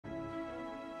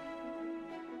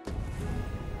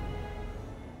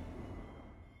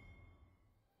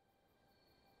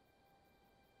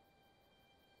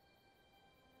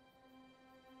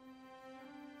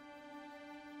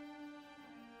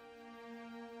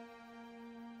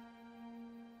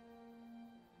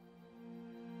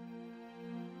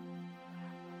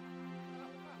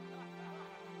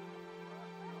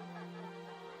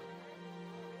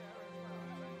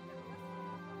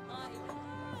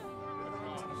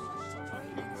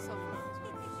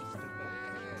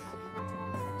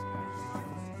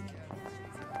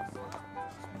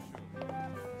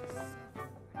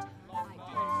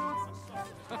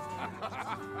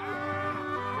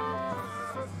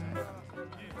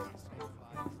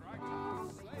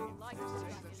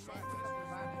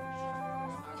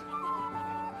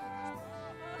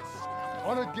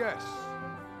Honored guests,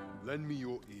 lend me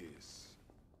your ears.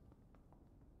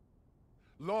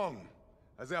 Long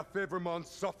has our Fevrimon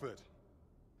suffered,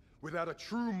 without a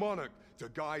true monarch to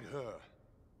guide her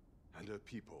and her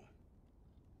people.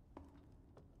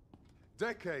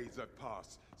 Decades have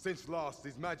passed since last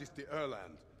His Majesty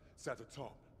Erland sat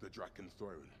atop the Draken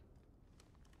throne.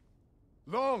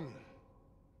 Long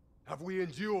have we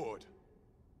endured,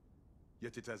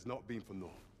 yet it has not been for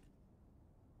naught.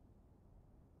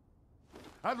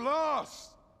 At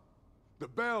last, the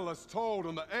bell has tolled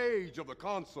on the age of the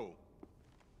Council.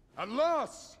 At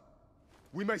last,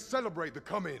 we may celebrate the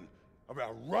coming of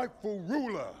our rightful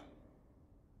ruler.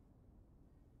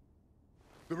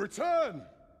 The return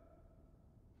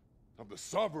of the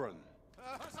Sovereign.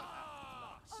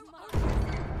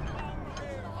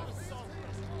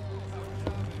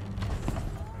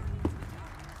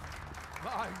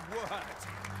 My word!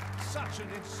 Such an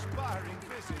inspiring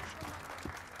visage.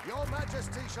 Your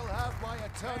Majesty shall have my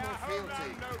eternal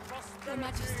fealty. Your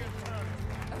Majesty,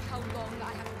 oh how long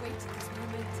I have awaited this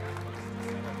moment.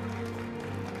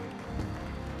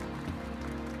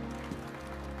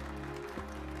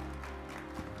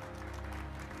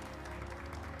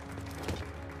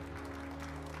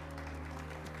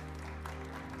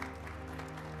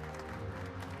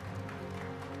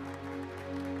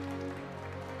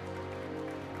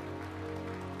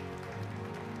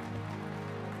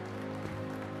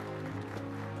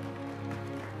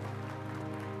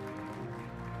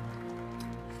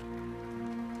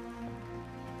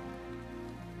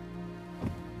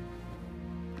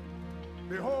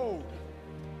 Behold,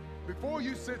 before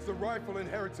you sits the rightful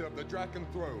inheritor of the Draken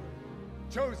throne,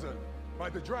 chosen by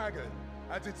the dragon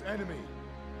as its enemy.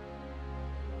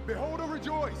 Behold and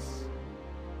rejoice!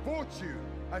 Fortune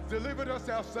has delivered us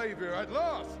our savior at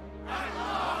last! At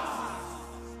last!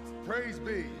 Praise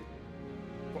be,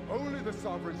 for only the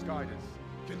Sovereign's guidance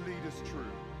can lead us true.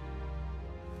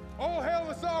 All hail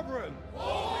the Sovereign!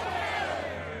 All hail!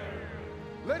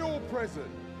 Let all present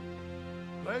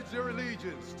pledge their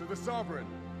allegiance to the Sovereign.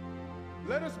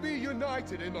 Let us be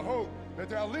united in the hope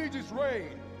that our liege's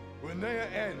reign will ne'er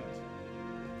end.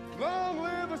 Long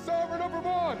live the Sovereign of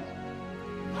Vermont!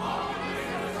 Long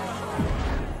live the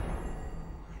Sovereign!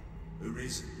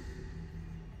 Arisen,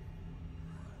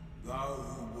 thou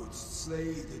who wouldst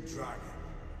slay the dragon,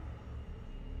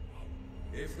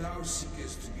 if thou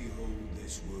seekest to behold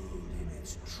this world in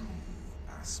its true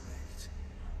aspect,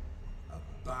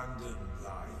 abandon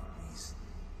thy reason.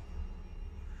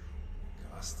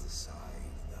 Cast aside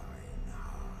thine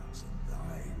heart and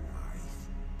thy life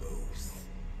both.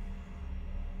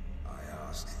 I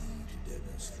ask thee to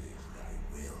demonstrate thy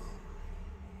will,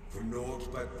 for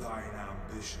naught but thine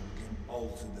ambition can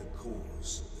alter the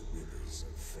course of the rivers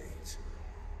of fate.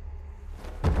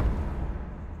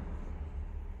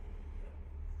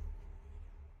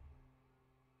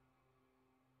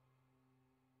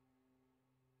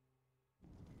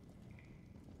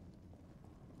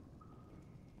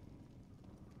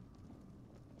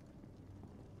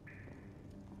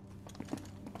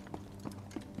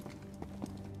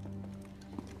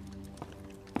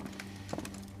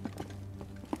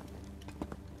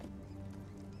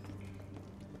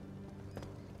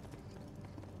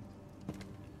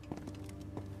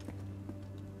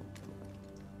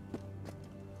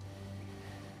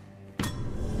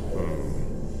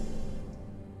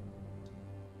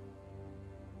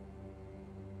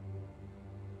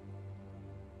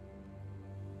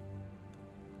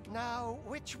 Now,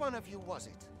 which one of you was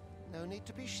it? No need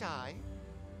to be shy.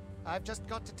 I've just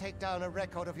got to take down a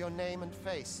record of your name and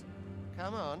face.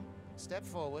 Come on, step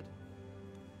forward.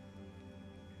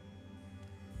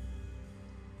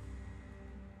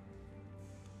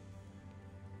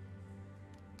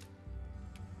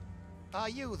 Are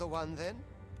you the one, then?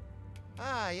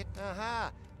 Ah,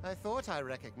 aha! I thought I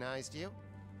recognized you.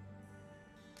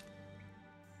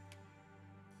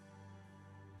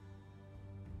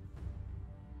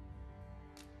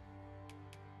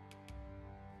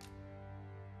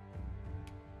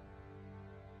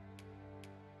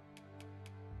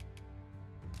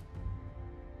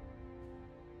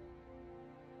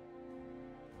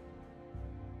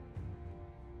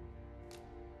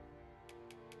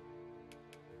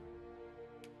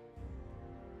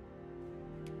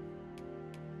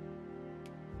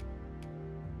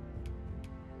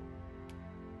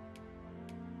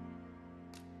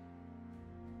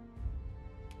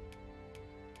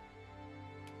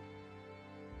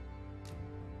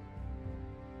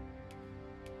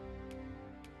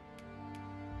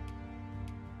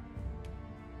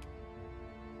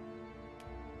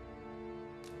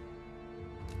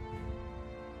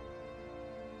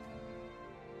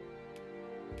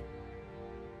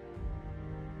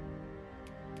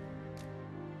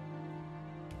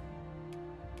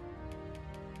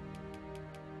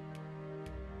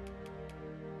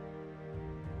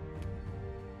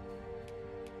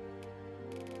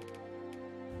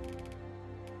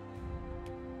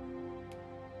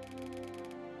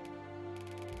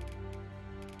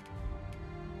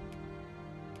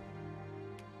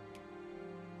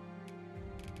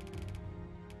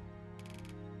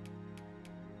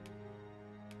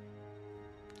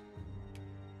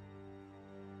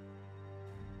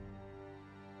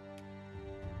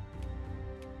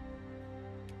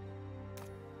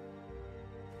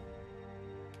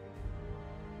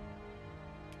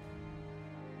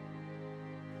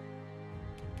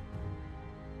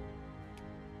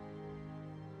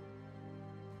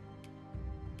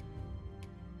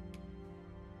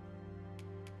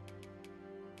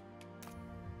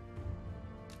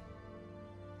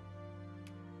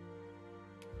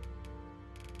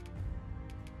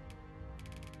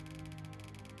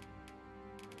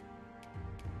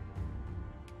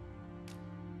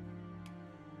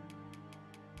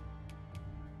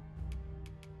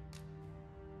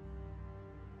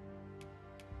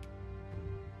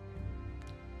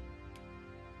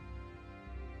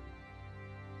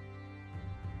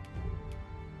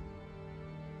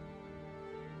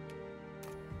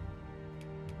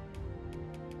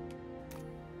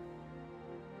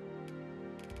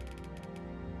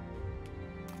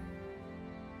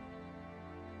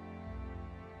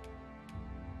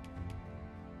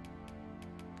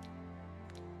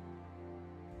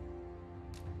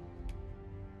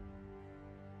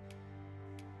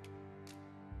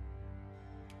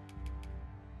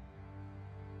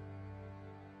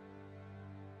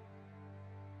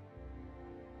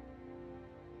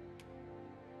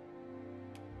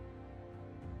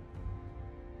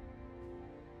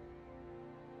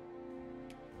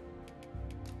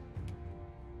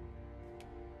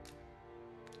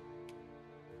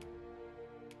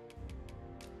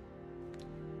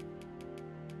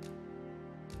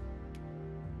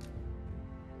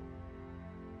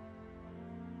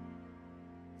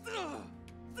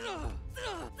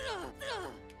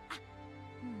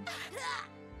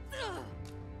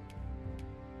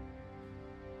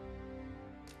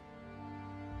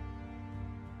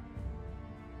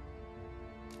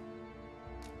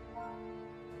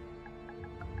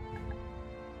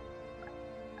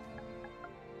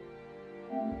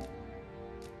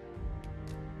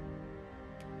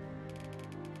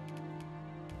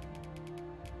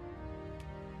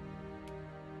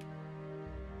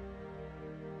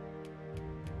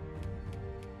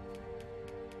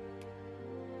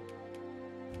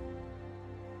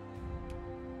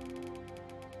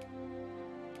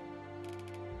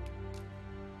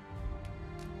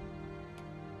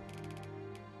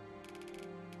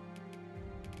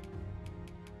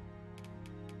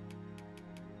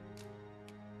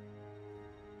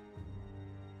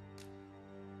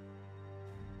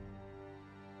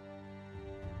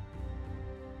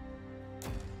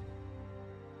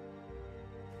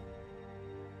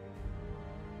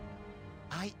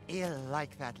 ill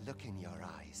like that look in your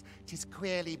eyes. 'Tis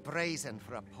queerly brazen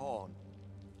for a pawn.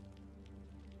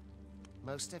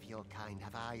 Most of your kind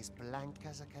have eyes blank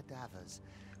as a cadaver's.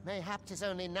 Mayhap 'tis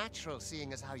only natural,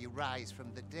 seeing as how you rise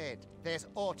from the dead. There's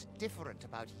aught different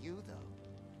about you, though.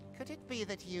 Could it be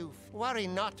that you've... Worry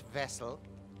not, vessel.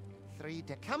 3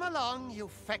 days. Come along, you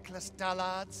feckless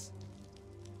dullards.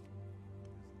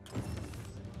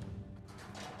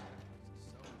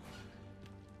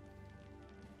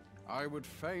 I would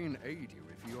fain aid you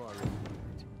if you are in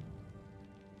need.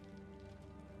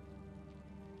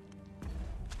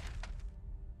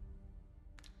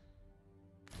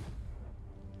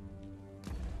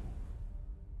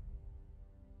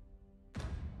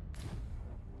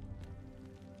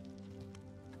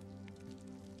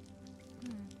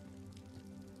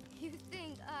 You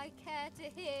think I care to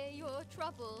hear your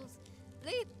troubles?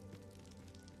 Leave...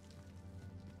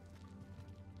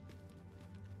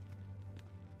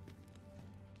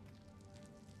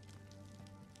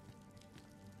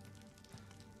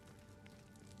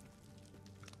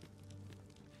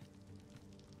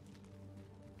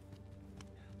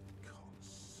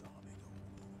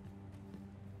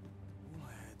 All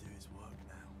I had to do is work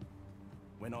now.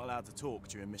 We're not allowed to talk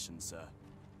during missions, sir.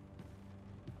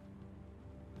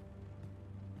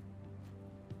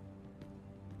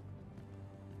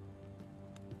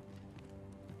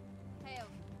 Hail.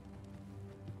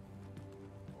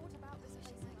 What about this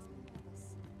place makes me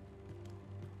nervous?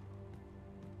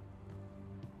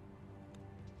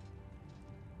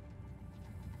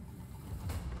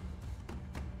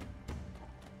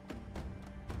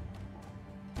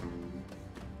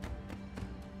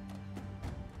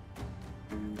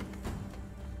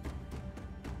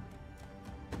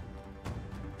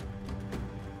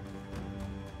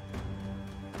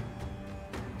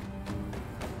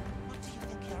 What do you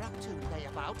think you're up to,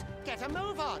 layabout? Get a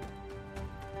move on!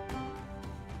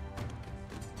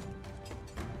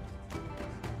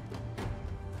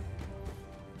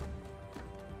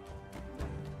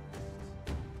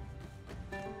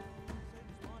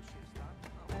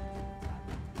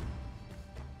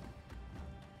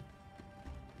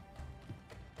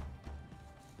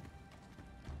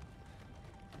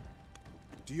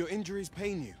 Do your injuries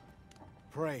pain you?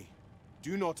 Pray,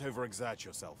 do not overexert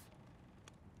yourself.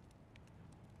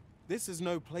 This is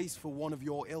no place for one of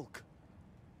your ilk.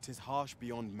 'Tis harsh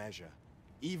beyond measure.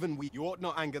 Even we— You ought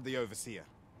not anger the Overseer.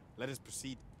 Let us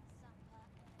proceed.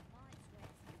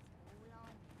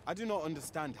 I do not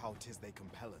understand how 'tis they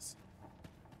compel us.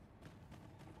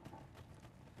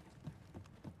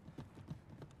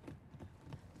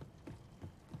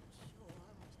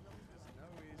 No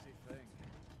easy thing.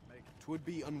 Make 'Twould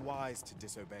be unwise to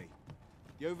disobey.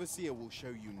 The Overseer will show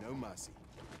you no mercy.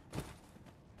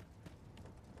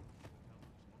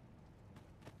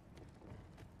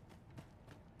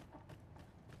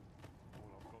 All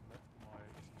I've got left of my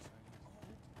age is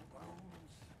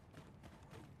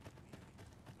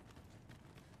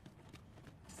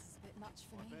This is a bit much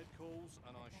for my me. bed calls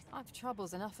and I I've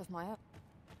troubles enough of my own.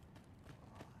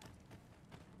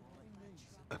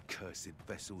 Accursed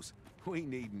vessels. We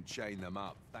needn't chain them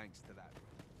up, thanks to that.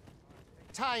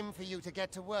 Time for you to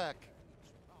get to work.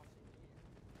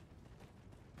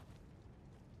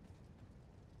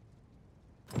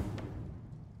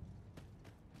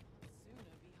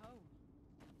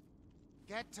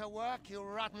 Get to work, you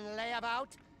rotten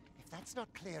layabout. If that's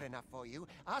not clear enough for you,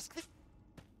 ask the...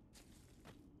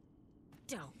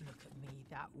 Don't look at me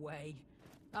that way.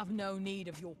 I've no need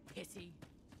of your pity.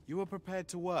 You are prepared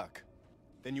to work.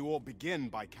 Then you ought begin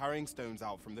by carrying stones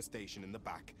out from the station in the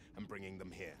back and bringing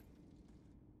them here.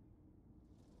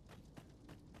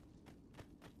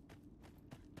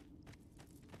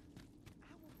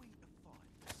 How are we to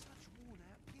fight such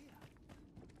worn-out gear?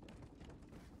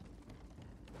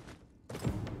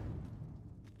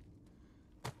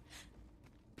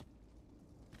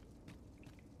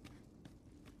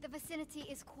 The vicinity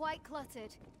is quite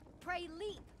cluttered. Pray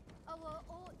leap over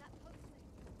all that posting.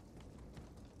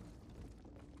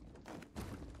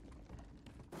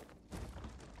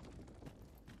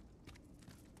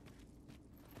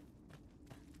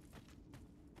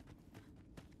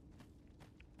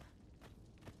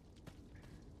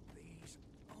 These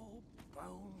old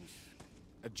bones.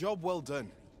 A job well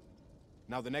done.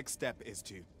 Now the next step is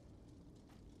to...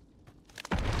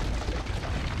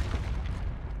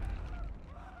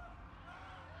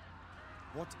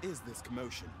 What is this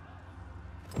commotion?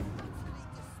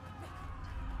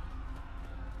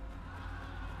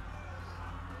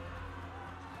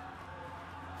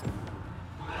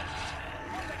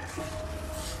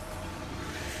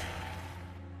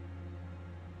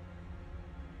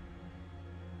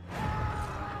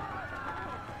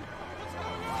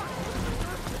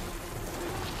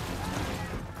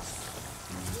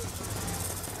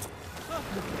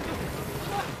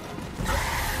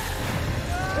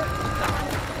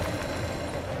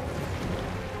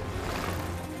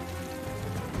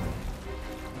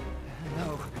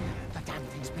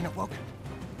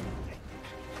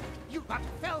 You but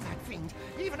fell that fiend,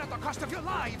 even at the cost of your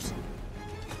lives!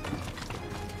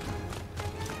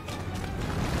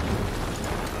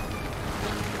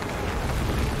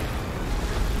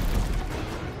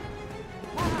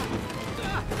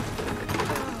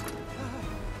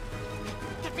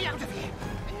 Get me out of here!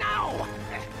 Now!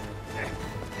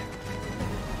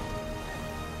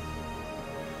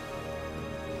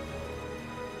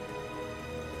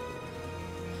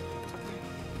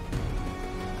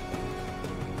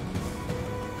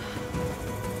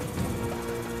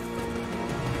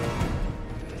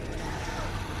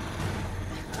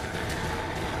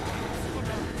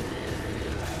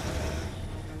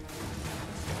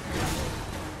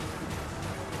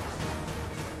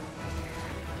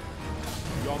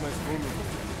 You're most vulnerable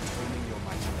when owning your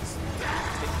magics.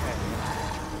 Take care of your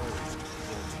foes,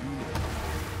 or too late.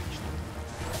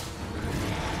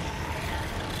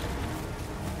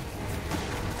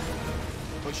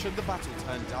 But should the battle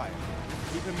turn dire,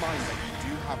 keep in mind that you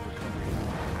do have recovery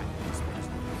at your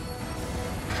disposal.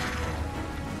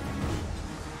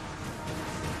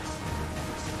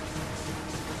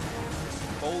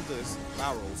 Boulders,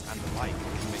 barrels, and the like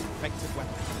can make effective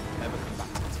weapons whenever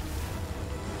combatant.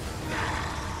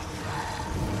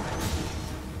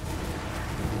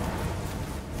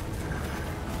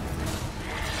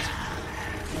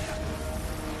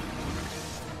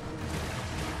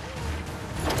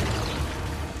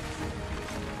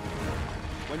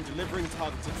 When delivering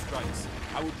targeted strikes,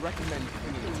 I would recommend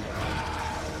clinging to your weapon.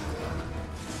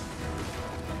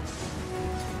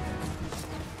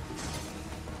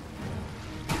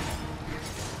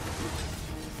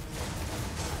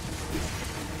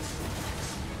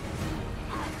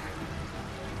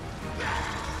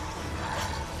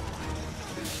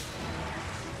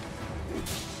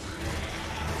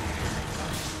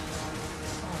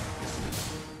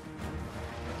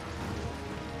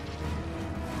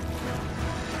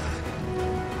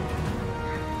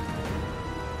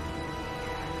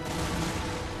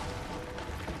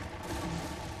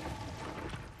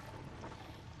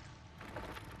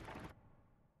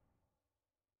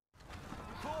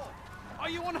 Are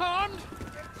you unharmed?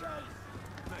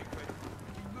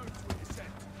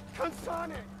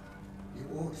 Consarne! You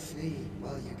ought flee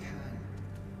while you can.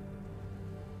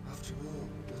 After all,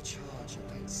 your charge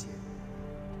awaits you.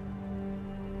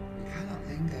 You cannot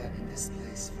linger in this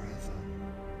place forever.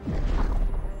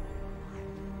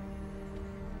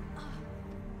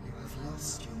 You have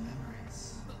lost your memories.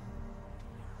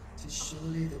 'Tis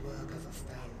surely the work of a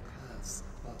foul curse,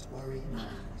 but worry not.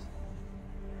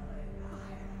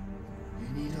 You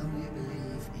need only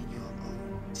believe in your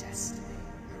own destiny,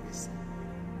 Arisen.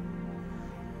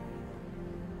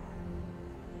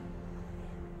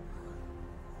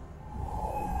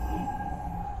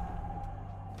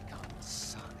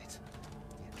 Consarne it.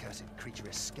 The accursed creature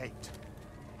escaped.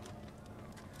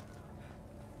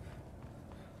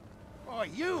 Oh,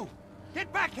 you!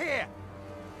 Get back here!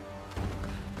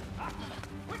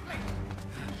 Quickly!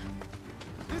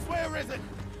 This way, Arisen!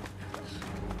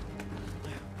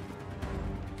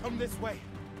 Come this way.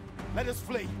 Let us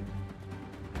flee. You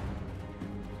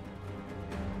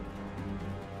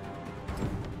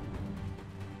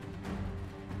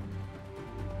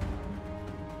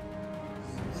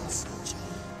must go, John.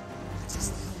 It is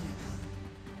the only path.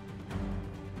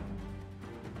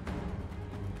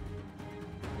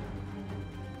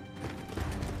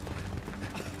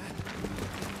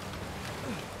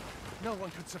 No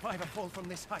one could survive a fall from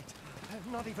this height.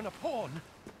 Not even a pawn.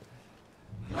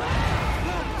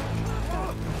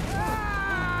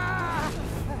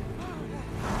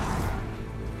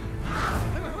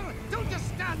 Don't just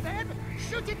stand there!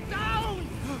 Shoot it down!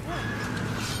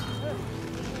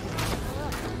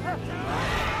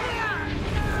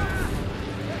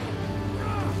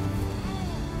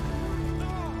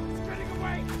 It's getting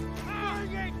away!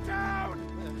 Bring it down!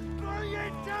 Bring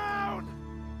it down!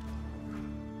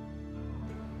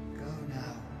 Go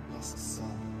now, lost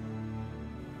soul.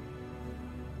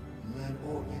 Learn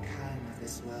all you can of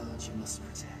this world you must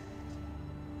protect.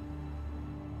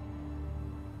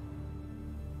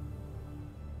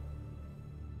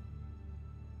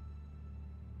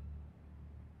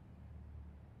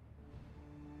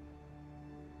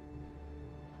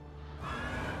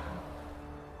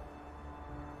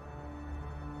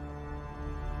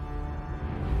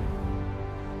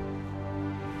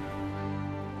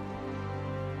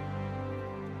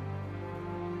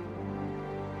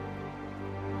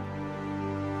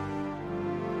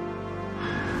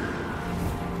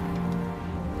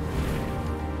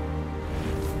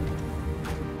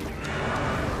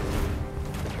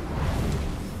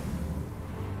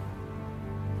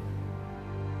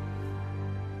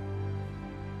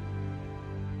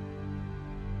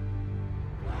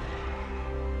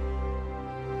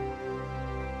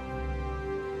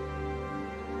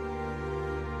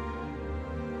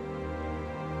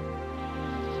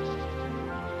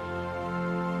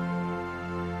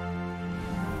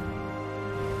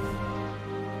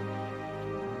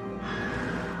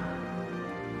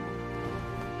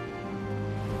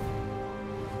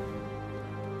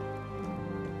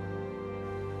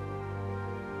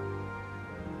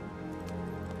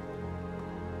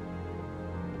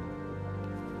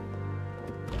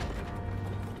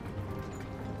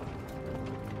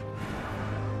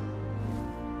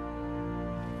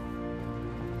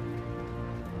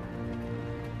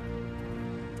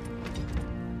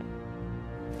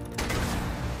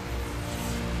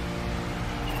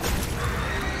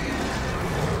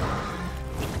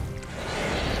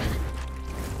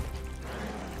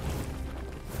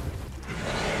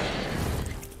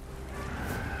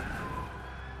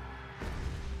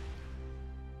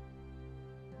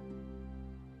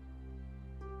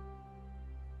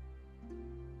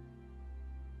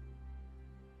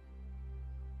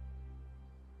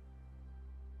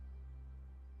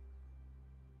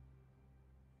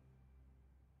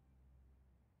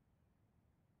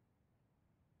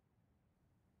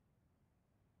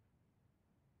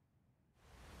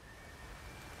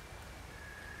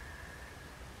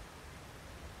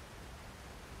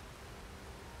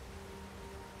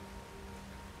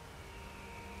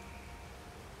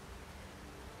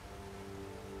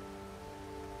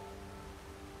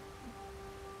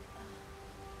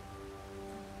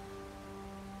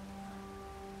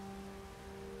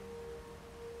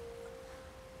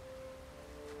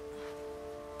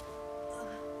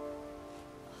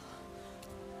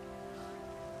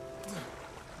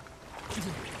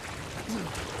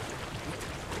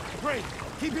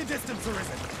 Keep your distance,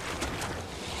 Arisen.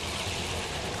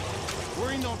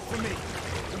 Worry not for me.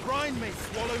 The brine may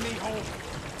swallow me whole,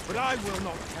 but I will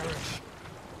not perish.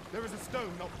 There is a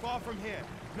stone not far from here,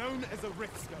 known as a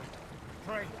rift stone.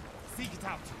 Pray, seek it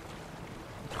out.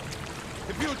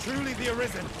 If you're truly the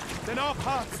Arisen, then our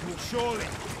paths will surely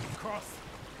cross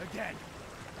again.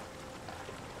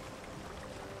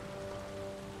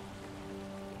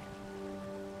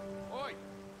 Oi!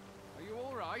 Are you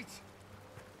all right?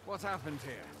 What happened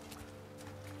here?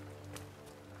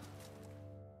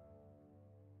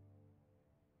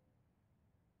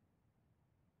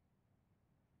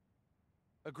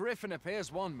 A griffin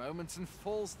appears one moment and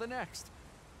falls the next.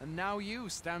 And now you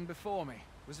stand before me.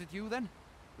 Was it you then?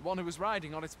 The one who was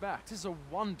riding on its back? 'Tis a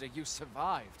wonder you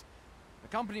survived.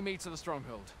 Accompany me to the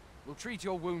stronghold. We'll treat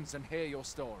your wounds and hear your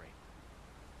story.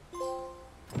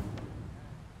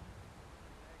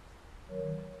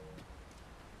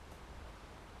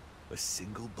 A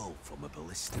single bolt from a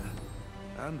ballista.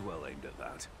 And well aimed at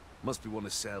that. Must be one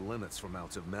of Sir Leonard's from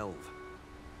out of Melve.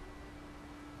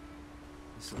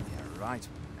 This'll be a right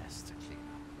mess to clean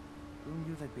up. Who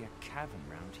knew there'd be a cavern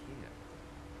round here?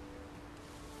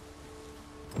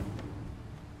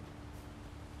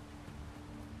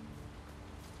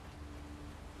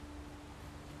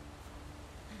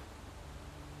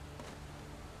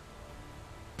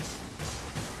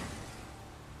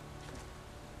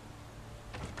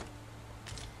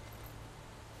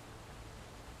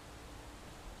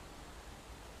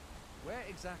 Where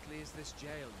exactly is this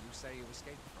jail you say you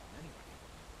escaped from, anyway?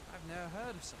 I've never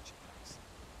heard of such a place.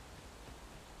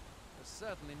 There's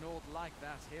certainly naught like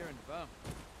that here in Vermont.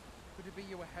 Could it be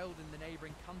you were held in the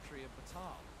neighboring country of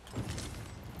Batal?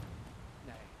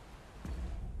 Nay.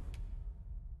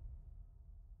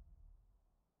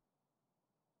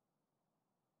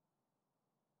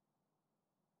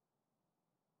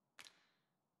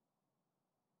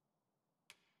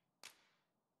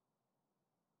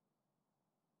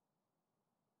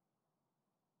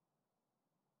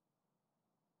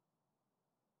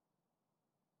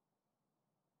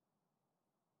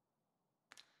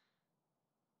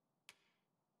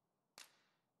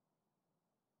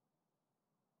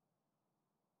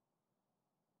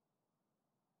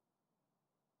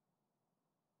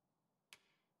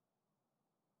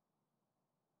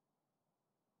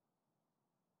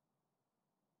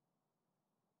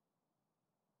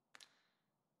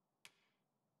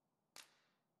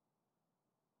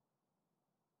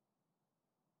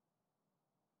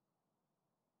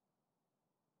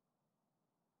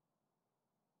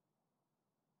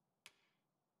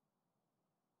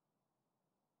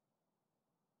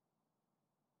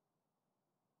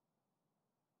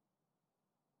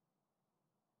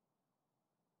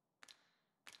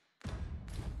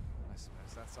 I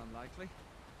suppose that's unlikely.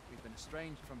 We've been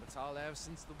estranged from Batal ever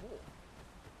since the war.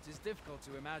 It is difficult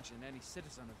to imagine any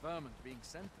citizen of Vermont being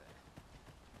sent there.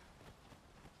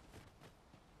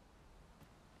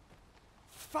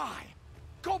 Fine!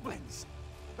 Goblins!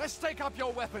 Let's take up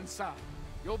your weapons, sir.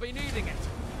 You'll be needing it.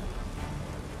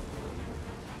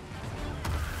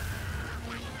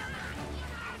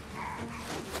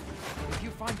 If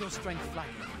you find your strength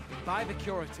flagging, buy the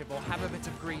curative or have a bit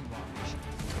of green varnish.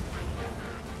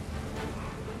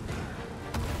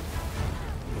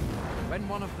 When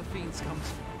one of the fiends comes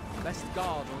for you, best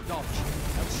guard or dodge,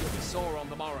 else you'll be sore on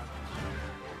the morrow.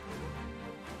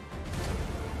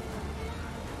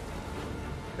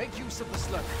 Make use of the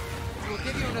slope. It will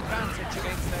give you an advantage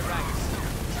against their ranks.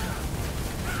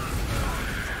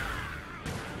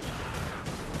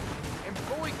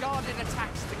 Employ guarded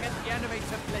attacks to get the enemy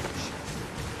to flinch.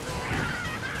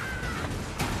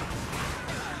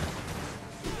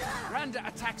 Grander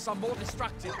attacks are more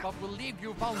destructive, but will leave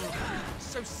you vulnerable.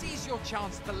 So seize your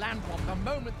chance to land one the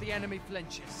moment the enemy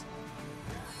flinches.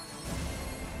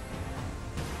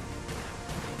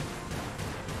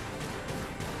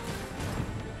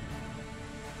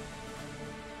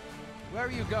 Where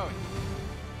are you going?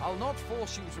 I'll not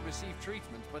force you to receive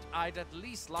treatment, but I'd at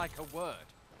least like a word.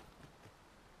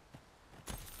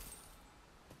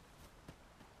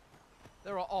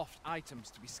 There are oft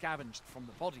items to be scavenged from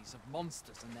the bodies of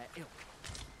monsters and their ilk.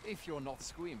 If you're not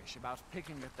squeamish about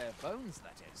picking at their bones,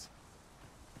 that is.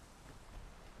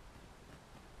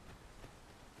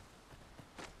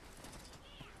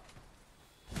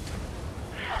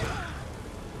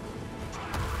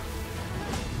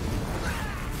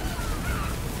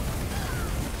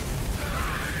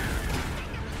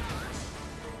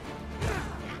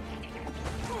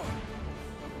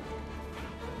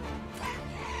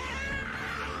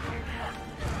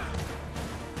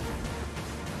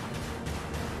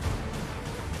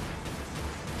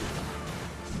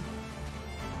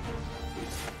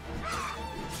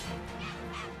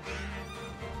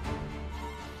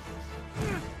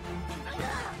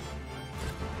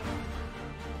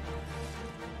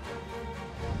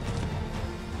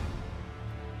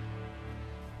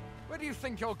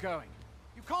 think you're going?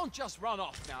 You can't just run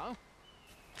off now.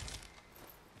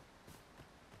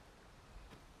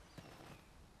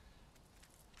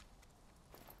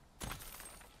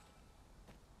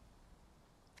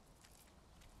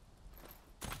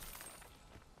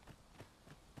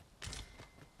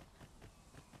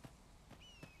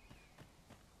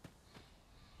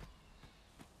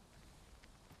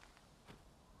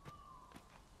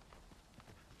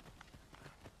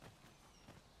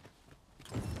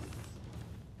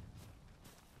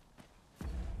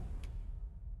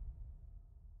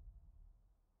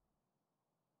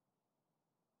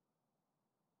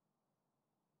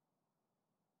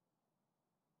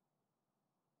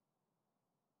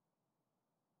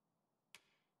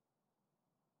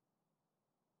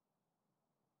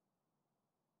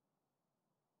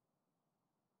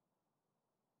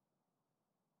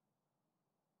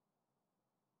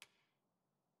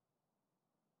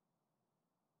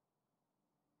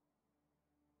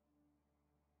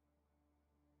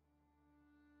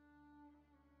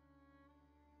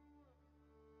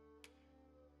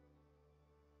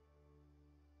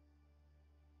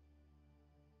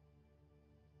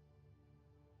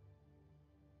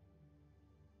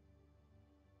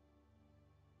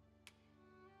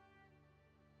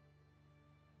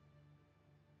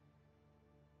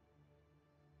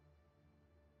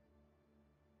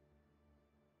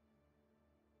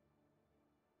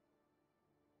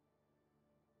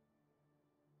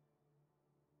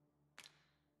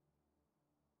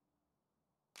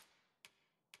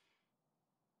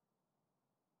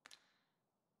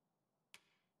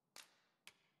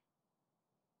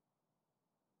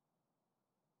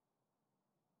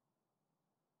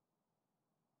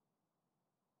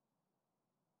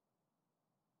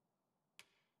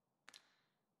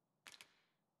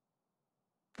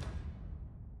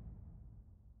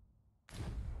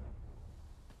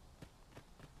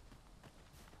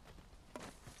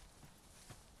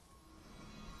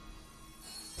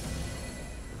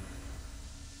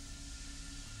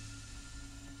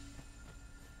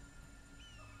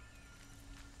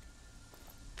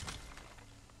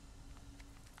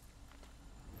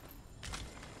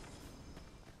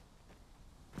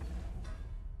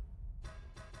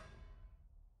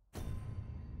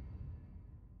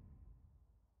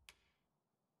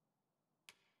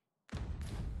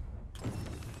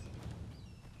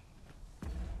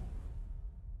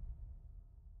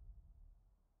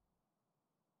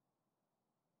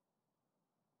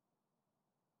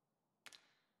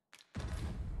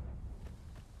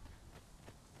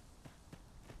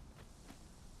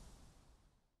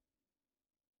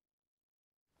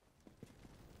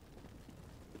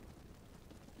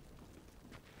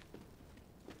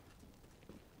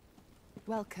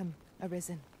 Welcome,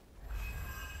 Arisen.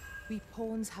 We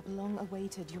pawns have long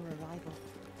awaited your arrival.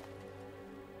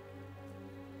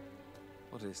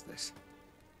 What is this?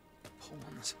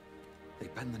 Pawns. They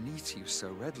bend the knee to you so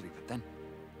readily, but then...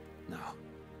 No.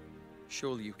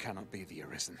 Surely you cannot be the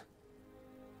Arisen.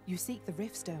 You seek the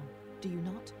Riftstone, do you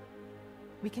not?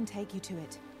 We can take you to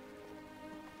it.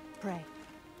 Pray,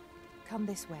 come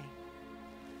this way.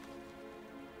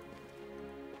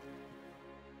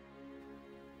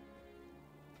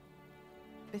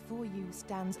 Before you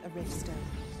stands a Riftstone.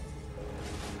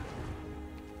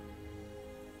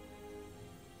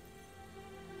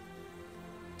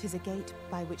 Tis a gate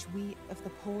by which we of the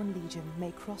Pawn Legion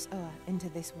may cross o'er into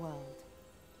this world.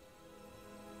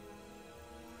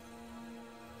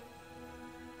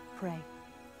 Pray,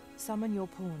 summon your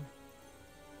pawn.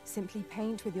 Simply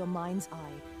paint with your mind's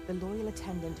eye the loyal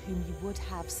attendant whom you would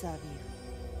have serve you.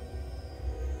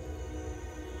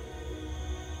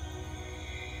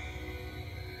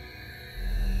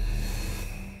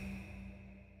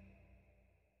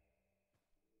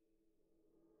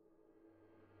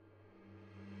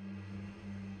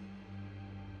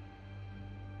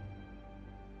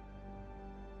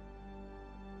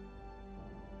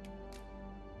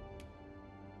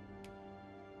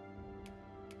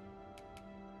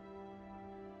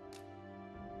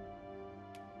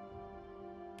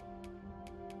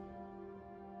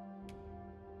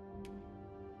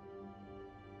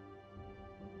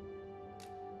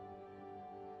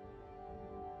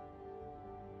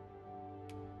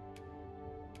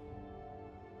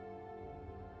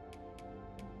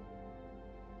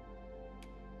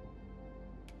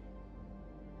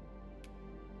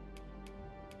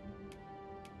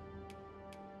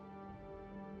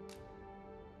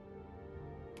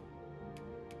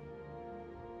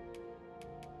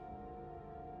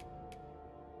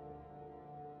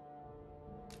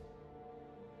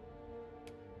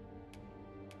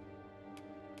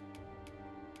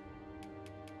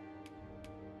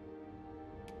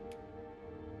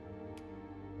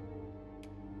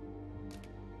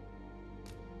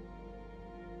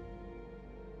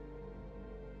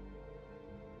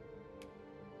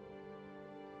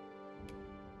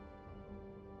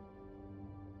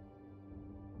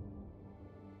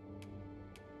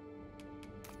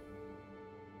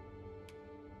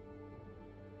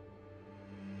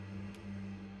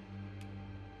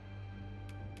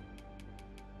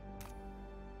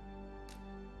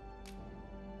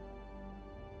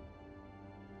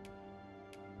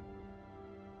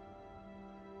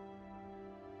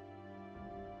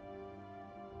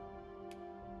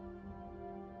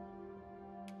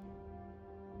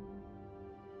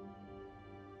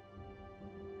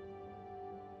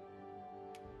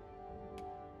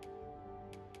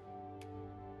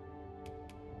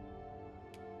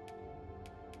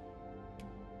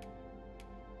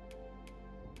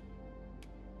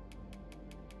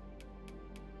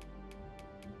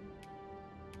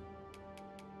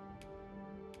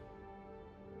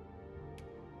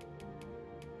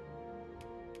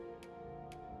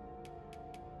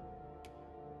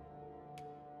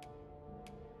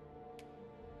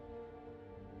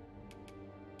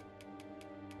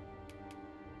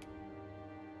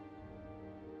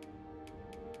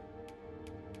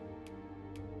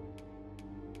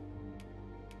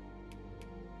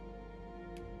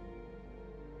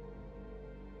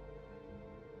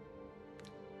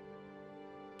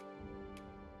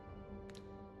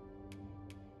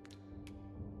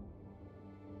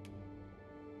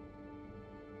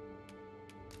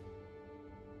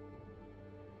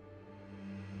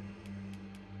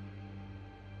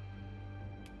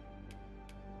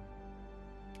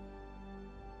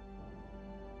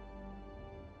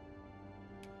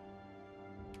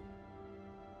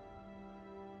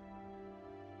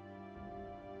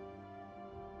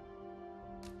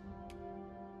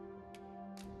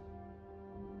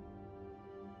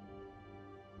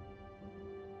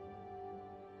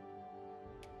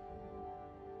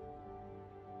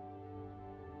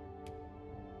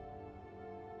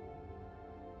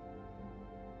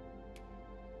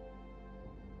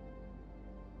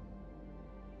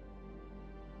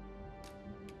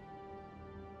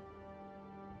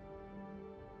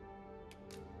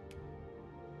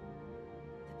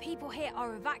 People here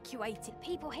are evacuated.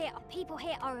 People here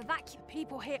are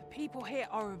evacuated. People here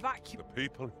are evacuated. The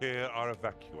people here are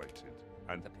evacuated.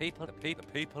 And the people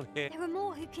here... There are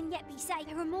more who can yet be saved.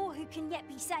 There are more who can yet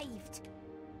be saved.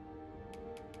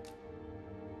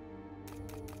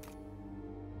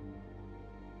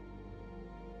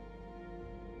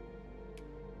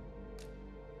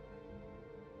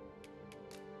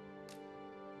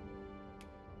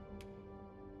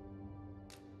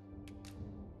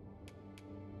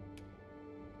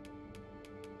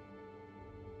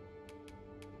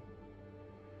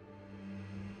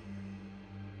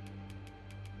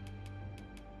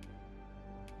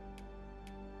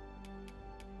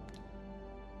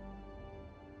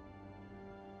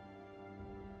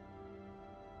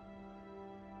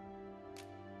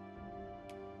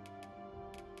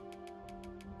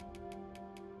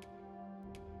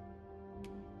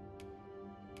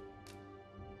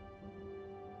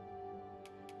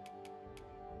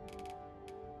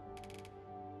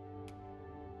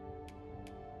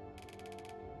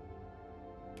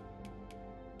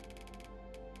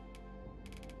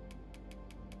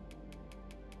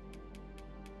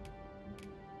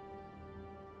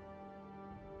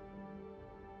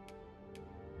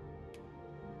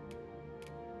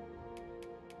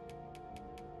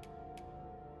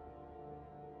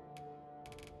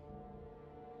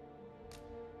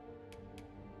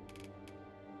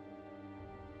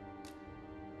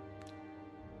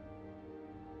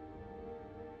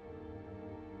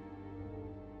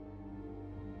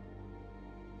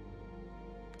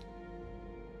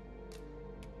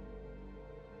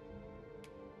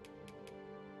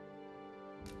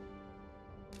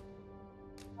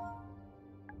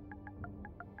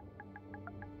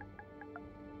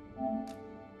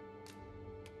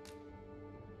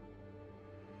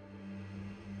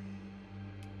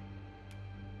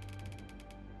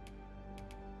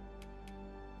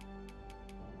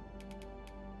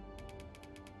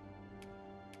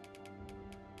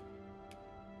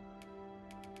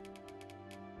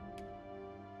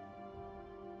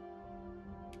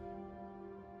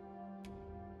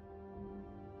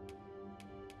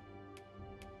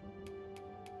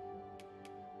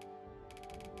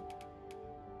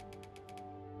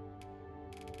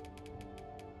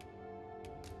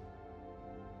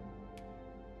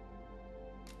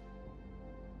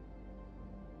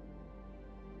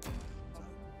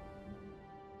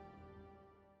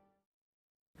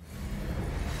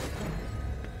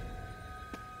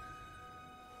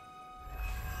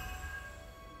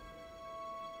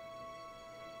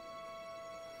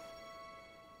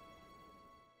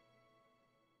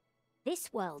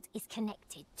 This world is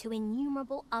connected to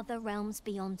innumerable other realms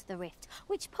beyond the rift,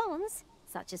 which pawns,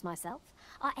 such as myself,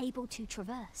 are able to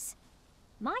traverse.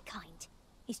 My kind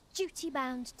is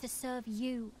duty-bound to serve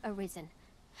you, Arisen,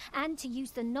 and to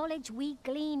use the knowledge we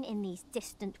glean in these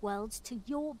distant worlds to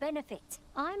your benefit.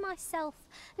 I myself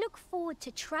look forward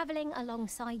to traveling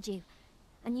alongside you,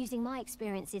 and using my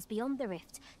experiences beyond the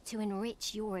rift to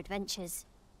enrich your adventures.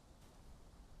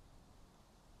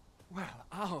 Well,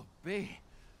 I'll be.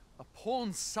 A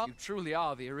pawn son. You truly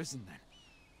are the Arisen, then.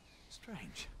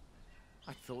 Strange.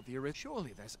 I thought the Arisen.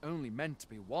 Surely there's only meant to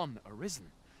be one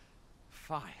Arisen.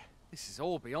 Fie, this is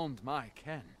all beyond my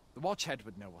ken. The Watchhead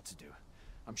would know what to do,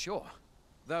 I'm sure.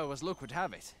 Though, as luck would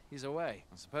have it, he's away.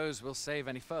 I suppose we'll save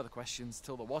any further questions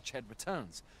till the Watchhead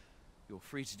returns. You're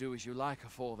free to do as you like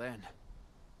afore then.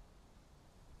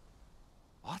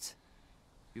 What?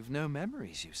 You've no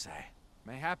memories, you say?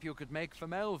 Mayhap you could make for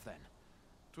Melve, then.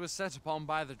 'Twas set upon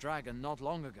by the dragon not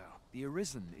long ago. The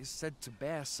Arisen is said to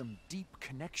bear some deep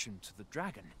connection to the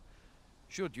dragon.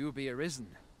 Should you be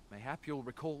Arisen, mayhap you'll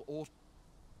recall aught.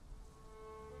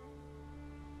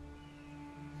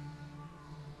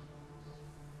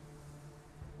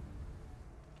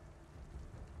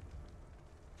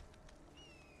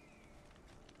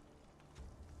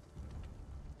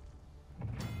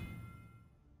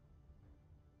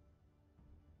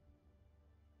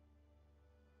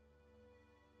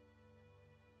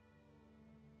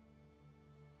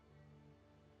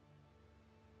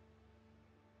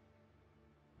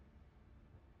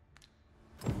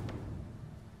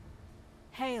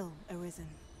 Hail, Arisen.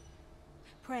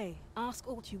 Pray, ask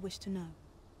aught you wish to know.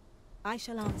 I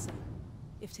shall answer,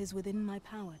 if 'tis within my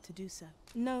power to do so.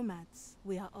 Nomads,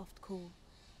 we are oft called.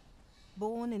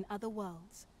 Born in other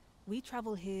worlds, we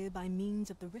travel here by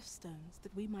means of the riftstones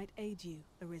that we might aid you,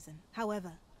 Arisen.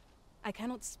 However, I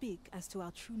cannot speak as to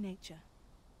our true nature,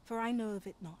 for I know of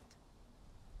it not.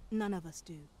 None of us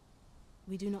do.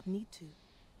 We do not need to.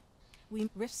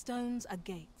 Riftstones are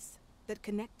gates that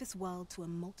connect this world to a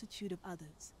multitude of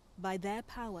others. By their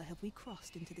power have we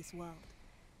crossed into this world.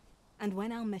 And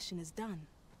when our mission is done,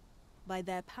 by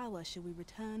their power shall we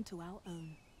return to our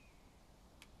own.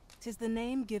 'Tis the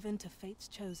name given to fate's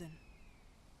chosen,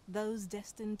 those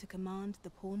destined to command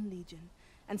the Pawn Legion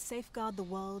and safeguard the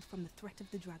world from the threat of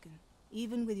the dragon.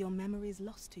 Even with your memories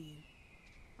lost to you,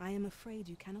 I am afraid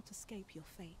you cannot escape your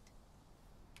fate.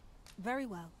 Very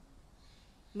well.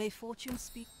 May fortune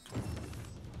speak.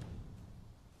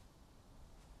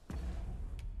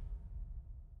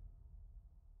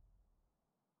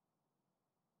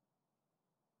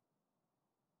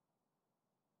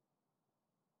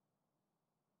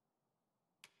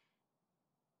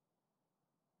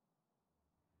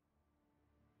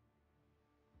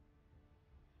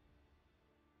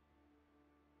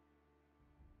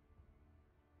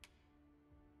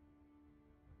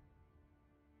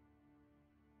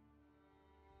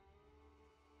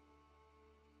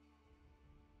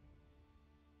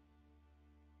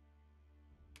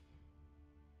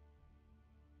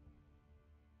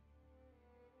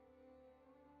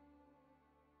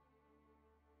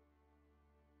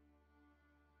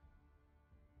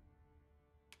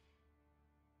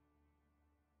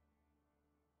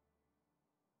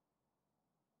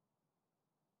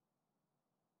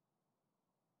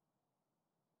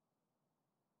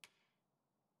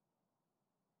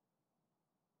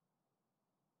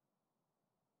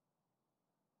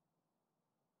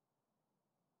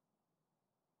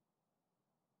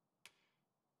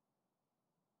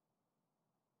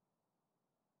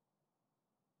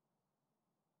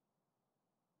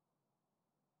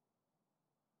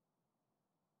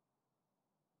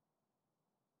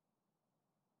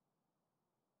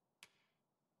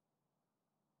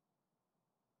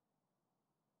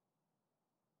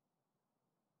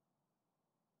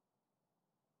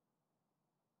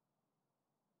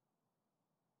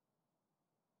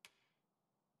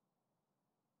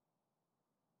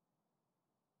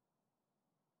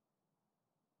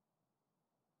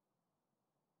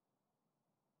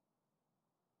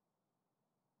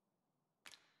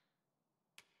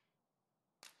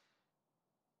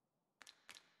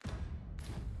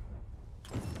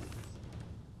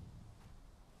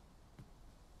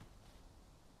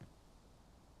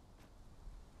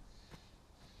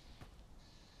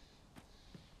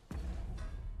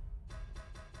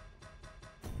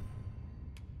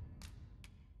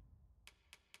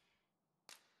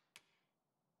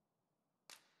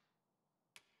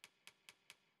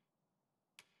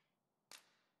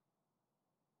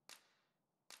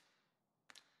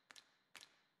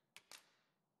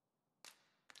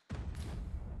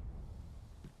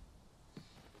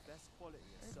 Best quality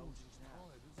of soldiers now.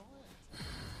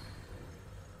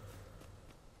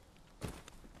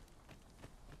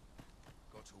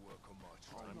 Got to work on my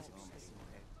training.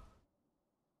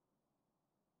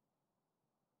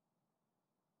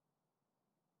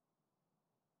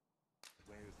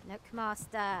 Look,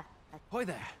 Master. Hoy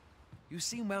there. You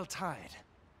seem well tired.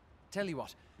 Tell you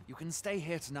what, you can stay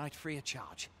here tonight free of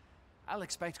charge. I'll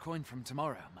expect coin from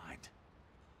tomorrow, mind.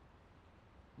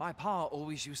 My pa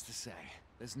always used to say,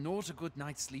 there's naught a good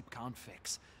night's sleep can't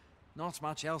fix. Not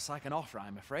much else I can offer,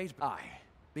 I'm afraid. Aye,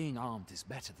 being armed is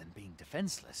better than being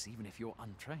defenseless, even if you're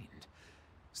untrained.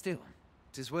 Still,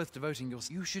 'tis worth devoting your...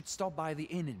 You should stop by the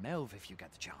inn in Melve if you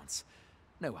get the chance.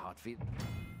 No hard feet.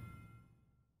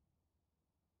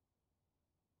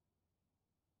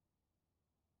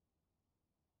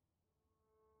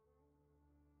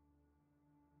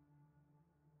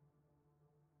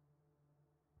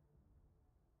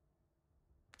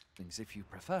 If you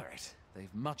prefer it,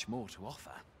 they've much more to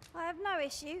offer. I have no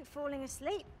issue falling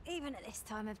asleep, even at this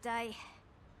time of day.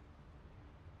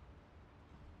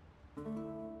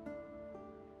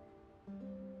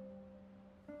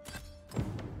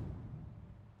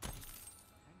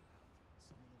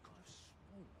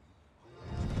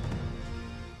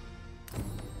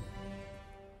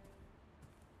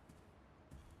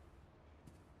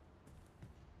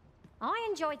 I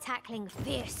enjoy tackling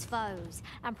fierce foes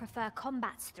and prefer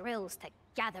combat's thrills to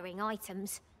gathering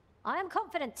items. I am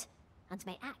confident and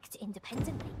may act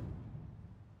independently.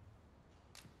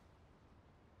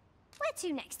 Where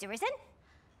to next, Arisen?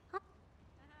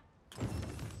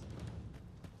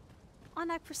 I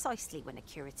know precisely when a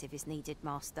curative is needed,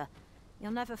 Master.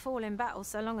 You'll never fall in battle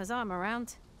so long as I'm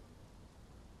around.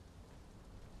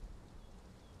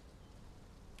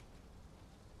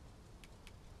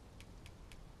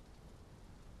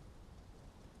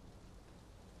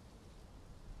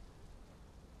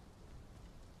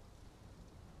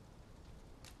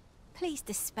 Please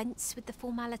dispense with the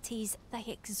formalities. They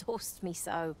exhaust me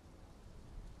so.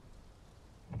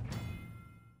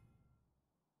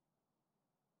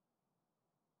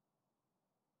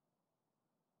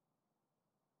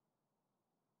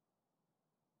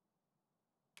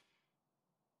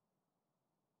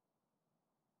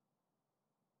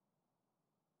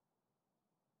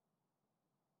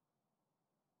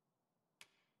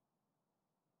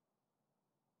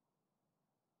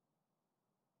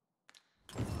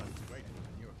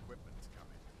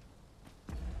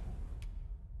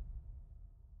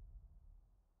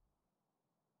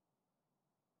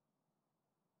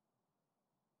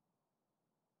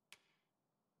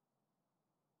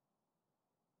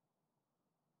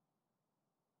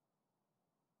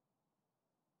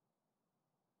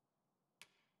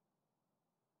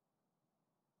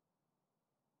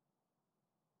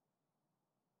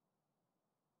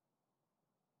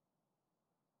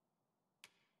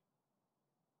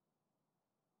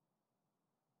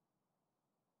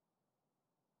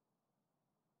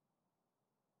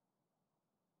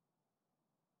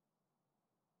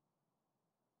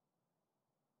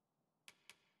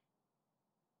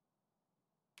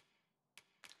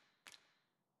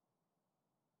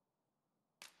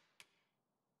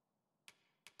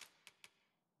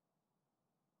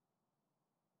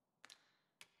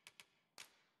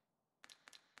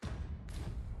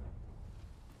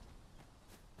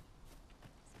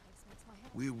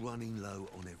 We're running low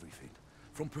on everything,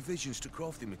 from provisions to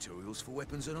crafting materials for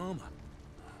weapons and armor.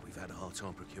 We've had a hard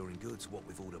time procuring goods, what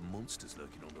with all the monsters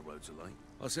lurking on the roads of late.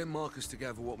 I sent Marcus to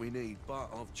gather what we need, but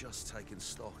I've just taken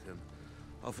stock, and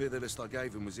I fear the list I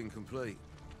gave him was incomplete.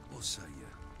 What say you?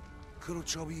 Could I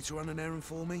trouble you to run an errand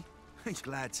for me? He's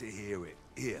glad to hear it.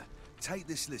 Here, take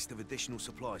this list of additional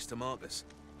supplies to Marcus.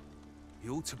 He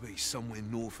ought to be somewhere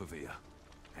north of here.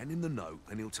 Hand him the note,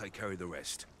 and he'll take care of the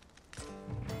rest.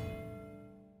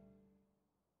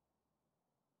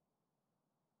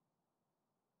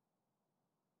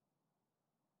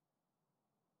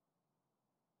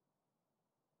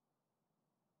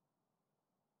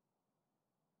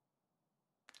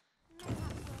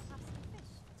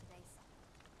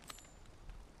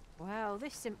 Well,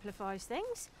 this simplifies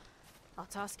things. Our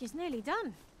task is nearly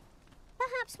done.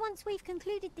 Perhaps once we've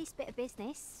concluded this bit of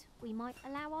business, we might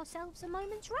allow ourselves a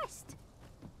moment's rest.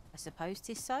 I suppose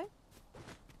 'tis so.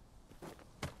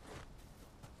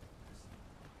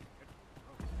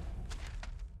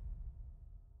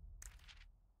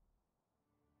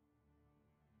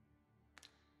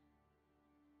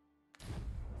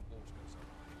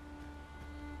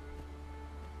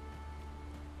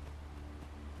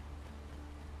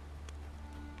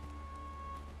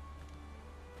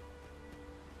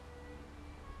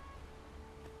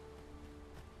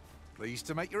 Pleased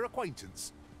to make your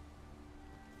acquaintance.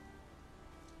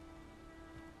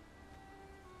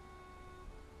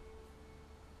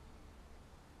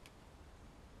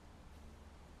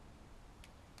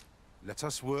 Let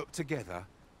us work together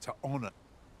to honor.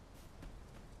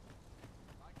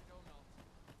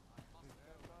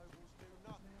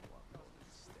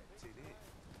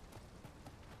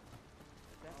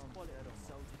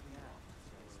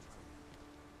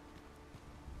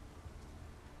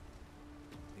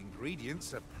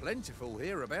 Ingredients are plentiful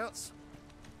hereabouts.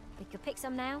 We could pick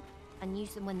some now and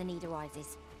use them when the need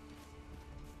arises.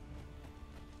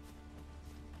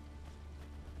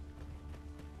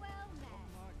 Well met.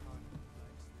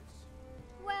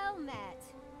 Well met.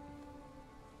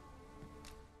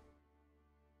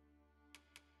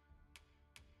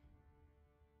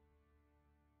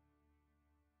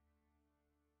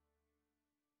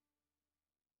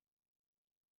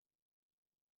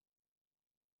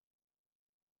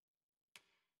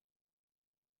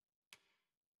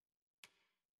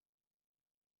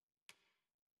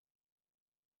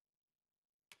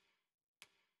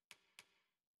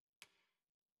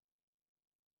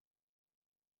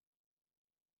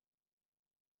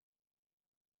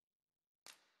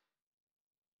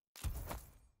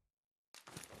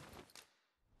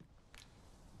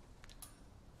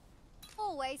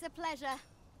 Always a pleasure.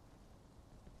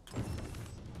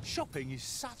 Shopping is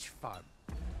such fun.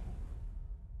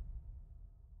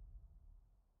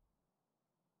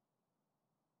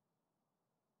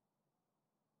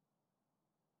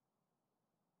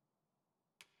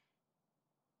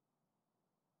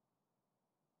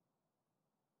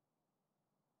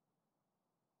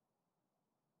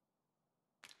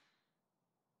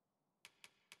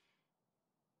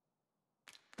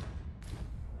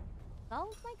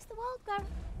 Gold makes the world go.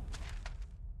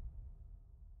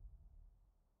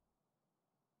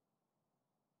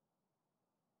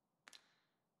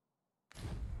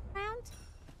 Round.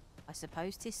 I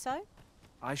suppose 'tis so.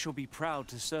 I shall be proud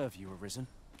to serve you, Arisen.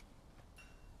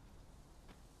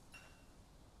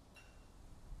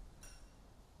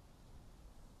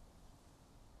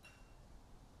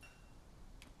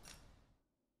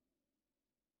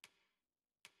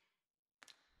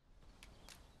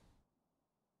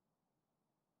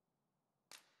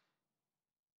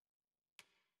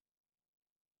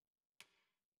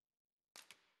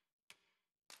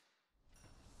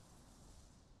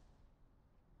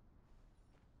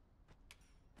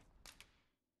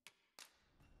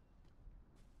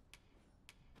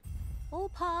 All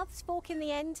paths fork in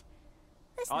the end.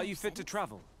 There's Are no you fit to sense.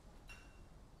 travel?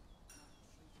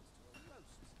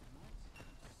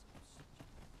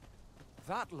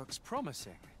 That looks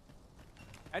promising.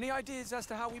 Any ideas as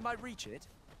to how we might reach it?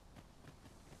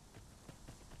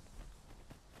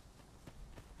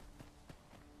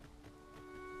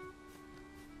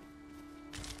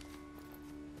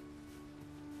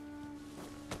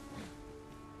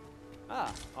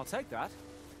 Ah, I'll take that.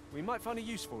 We might find a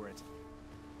use for it.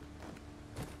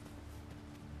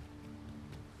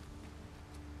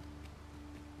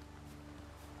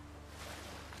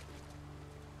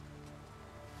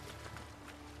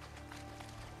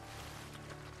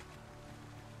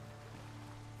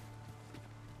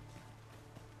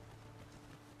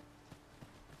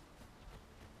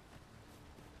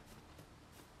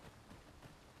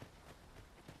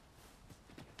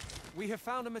 We have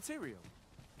found a material.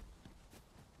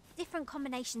 different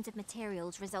combinations of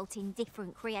materials result in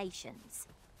different creations.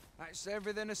 That's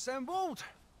everything assembled.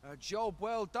 A job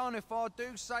well done if I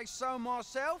do say so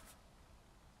myself.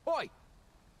 Oi!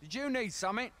 Did you need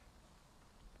something?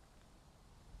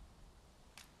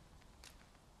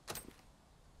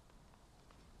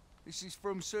 This is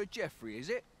from Sir Geoffrey, is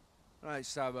it?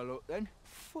 Let's have a look then.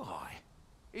 Why?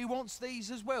 He wants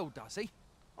these as well, does he?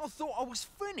 I thought I was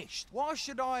finished. Why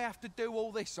should I have to do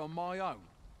all this on my own?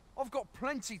 I've got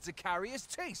plenty to carry as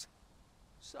tis.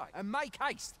 Say, and make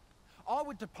haste. I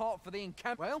would depart for the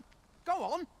encamp. Well, go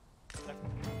on.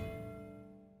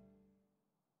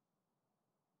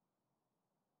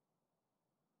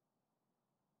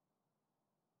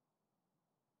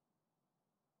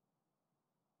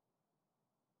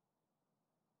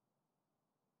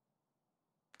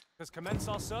 Let's commence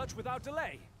our search without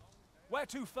delay. Where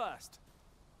to first?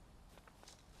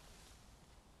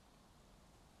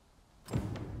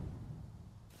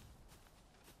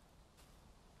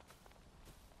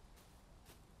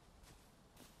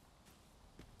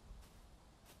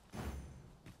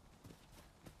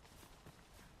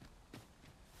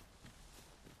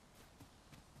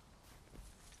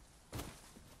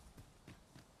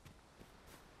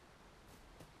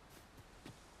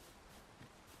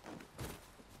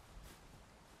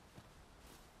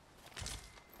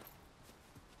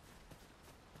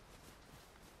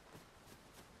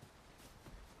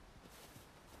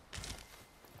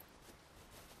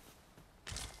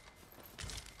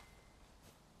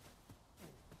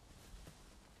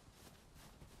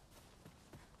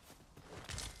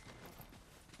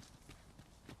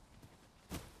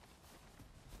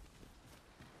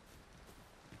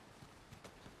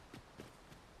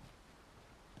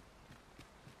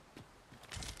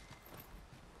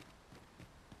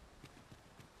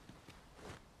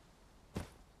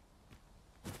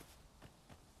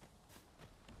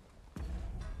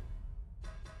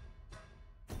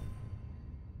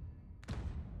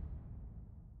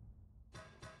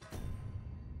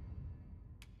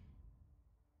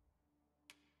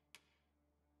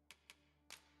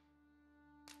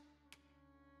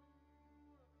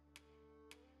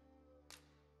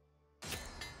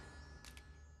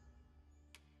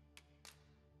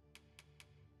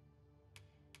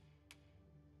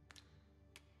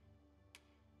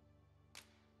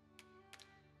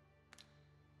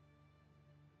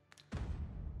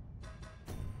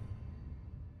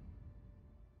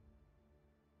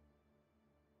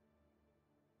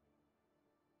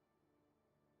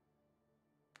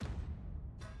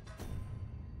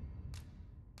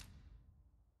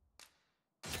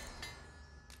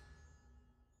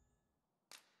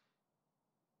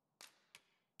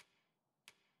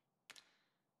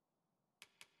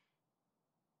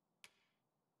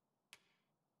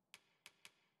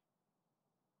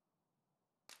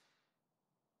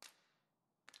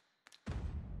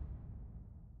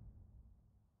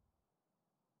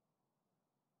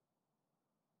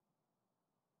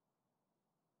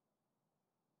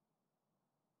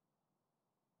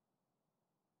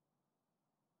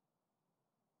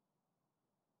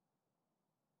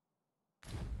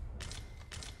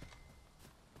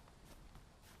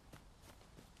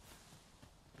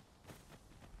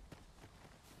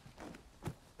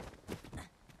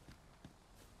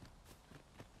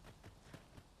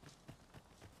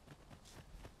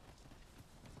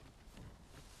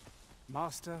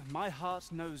 Master, my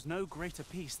heart knows no greater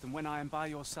peace than when I am by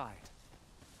your side.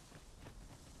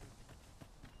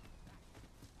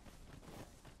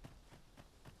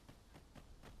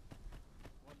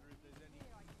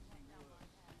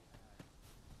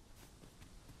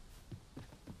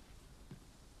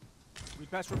 We'd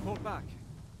best report back.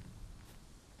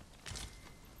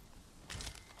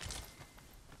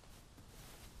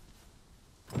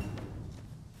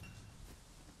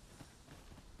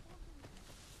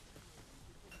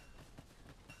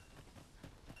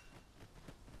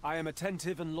 I am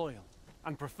attentive and loyal,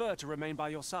 and prefer to remain by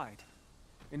your side.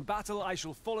 In battle, I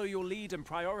shall follow your lead and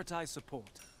prioritize support.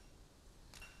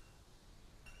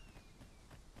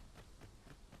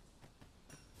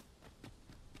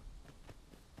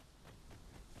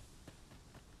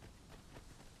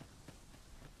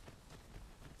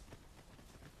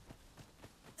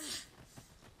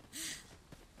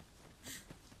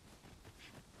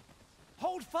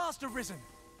 Hold fast, Arisen!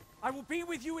 I will be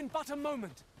with you in but a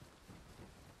moment.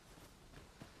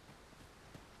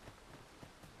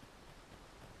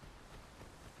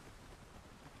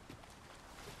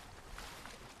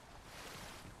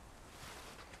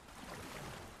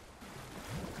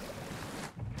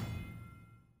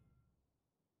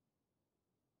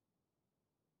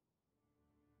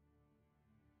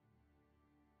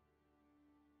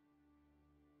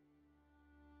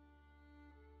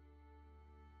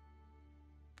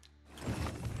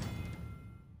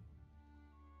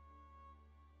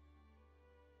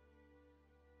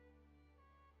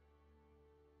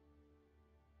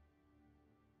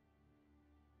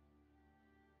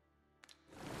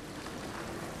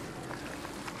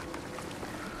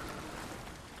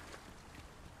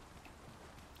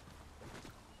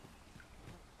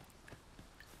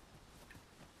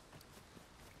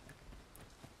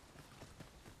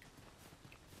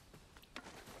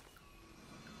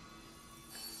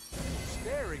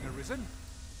 faring, Arisen?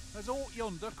 Has aught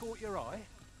yonder caught your eye?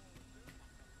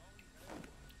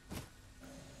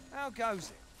 How goes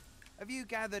it? Have you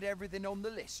gathered everything on the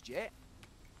list yet?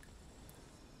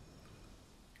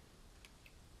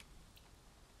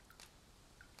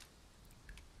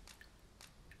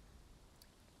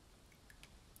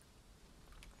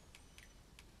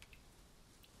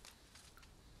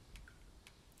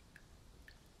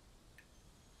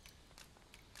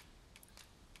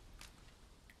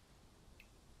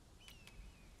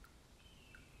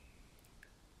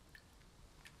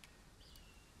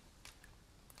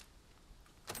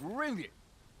 Brilliant!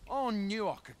 I knew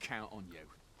I could count on you.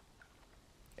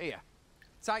 Here,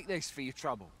 take this for your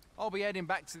trouble. I'll be heading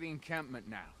back to the encampment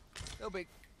now. There'll be...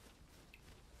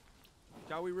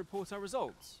 Shall we report our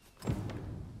results?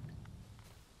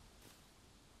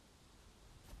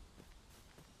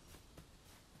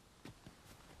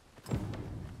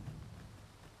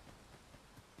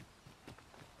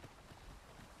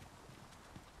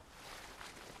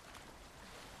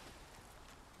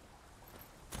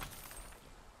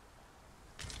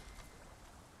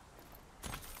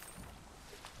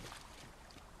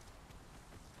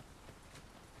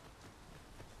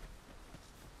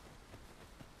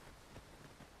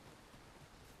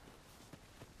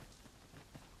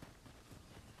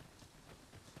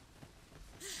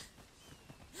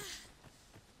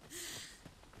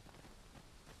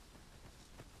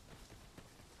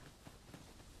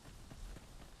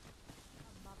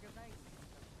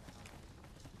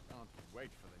 Can't wait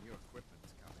for the new equipment to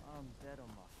come in. I'm dead on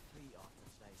my feet after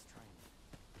today's training.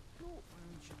 Short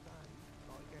wounds should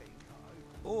like getting cut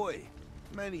open. Oi!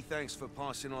 Many thanks for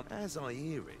passing on. As I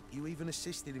hear it, you even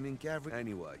assisted him in gathering.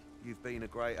 Anyway, you've been a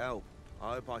great help.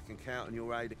 I hope I can count on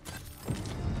your aid.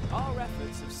 Our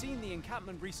efforts have seen the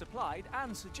encampment resupplied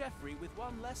and Sir Geoffrey with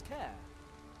one less care.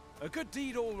 A good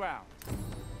deed all round.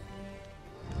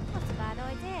 Not a bad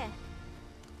idea.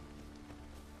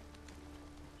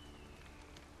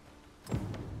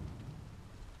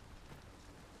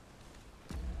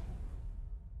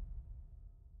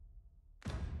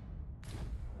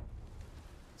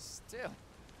 Still,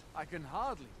 I can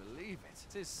hardly believe it.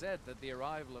 'Tis said that the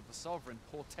arrival of the Sovereign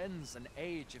portends an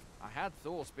age of... I had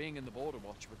thought being in the Border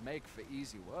Watch would make for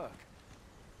easy work.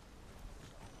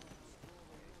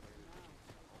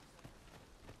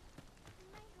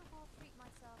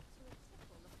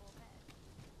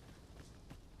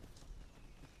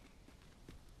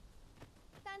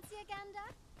 Fancy a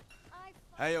gander?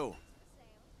 Hail!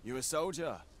 You a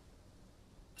soldier?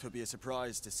 'Twould be a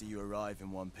surprise to see you arrive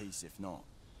in one piece if not.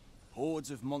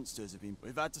 Hordes of monsters have been...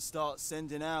 We've had to start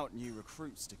sending out new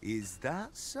recruits to... Is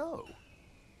that so?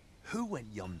 Who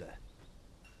went yonder?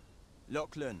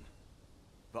 Lachlan.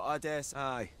 But I dare say...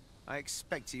 Aye, I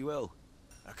expect he will.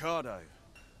 Ocado.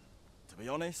 To be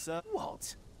honest, sir...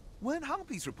 What? Weren't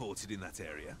harpies reported in that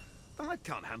area? The lad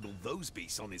can't handle those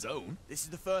beasts on his own. This is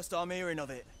the first I'm hearing of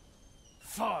it.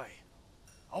 Fie!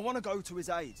 I want to go to his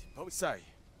aid, but say,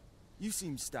 you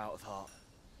seem stout of heart.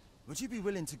 Would you be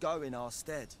willing to go in our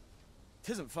stead?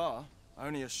 'Tisn't far,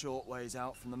 only a short ways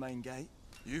out from the main gate.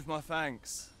 You've my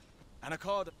thanks. And a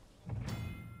card...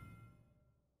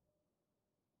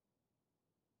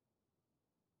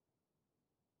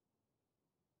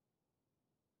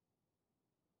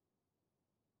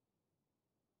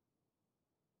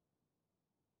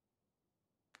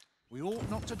 We ought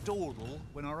not to dawdle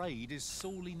when our aid is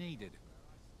sorely needed.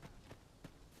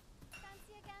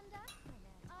 Fancy a gander?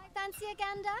 Fancy a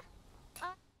gander?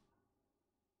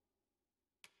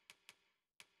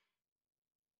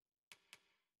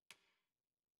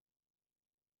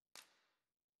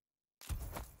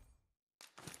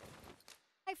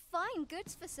 I find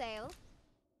goods for sale.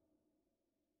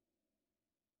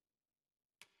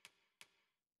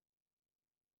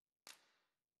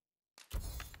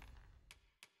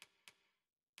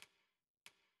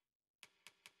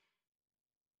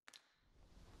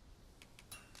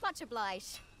 Much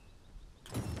obliged.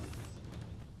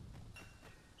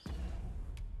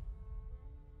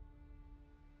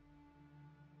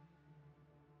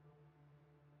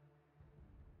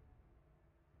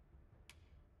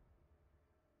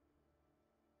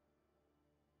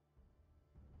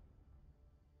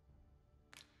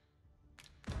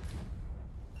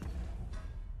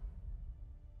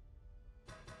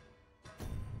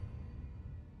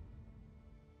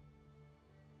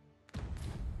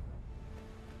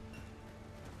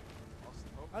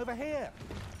 Over here!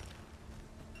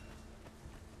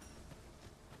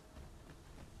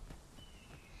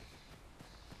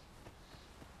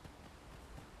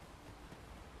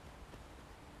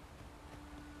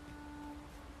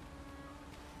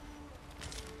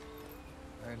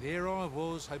 And here I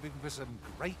was, hoping for some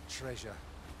great treasure.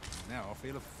 Now I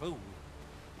feel a fool.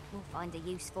 We'll find a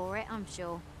use for it, I'm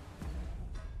sure.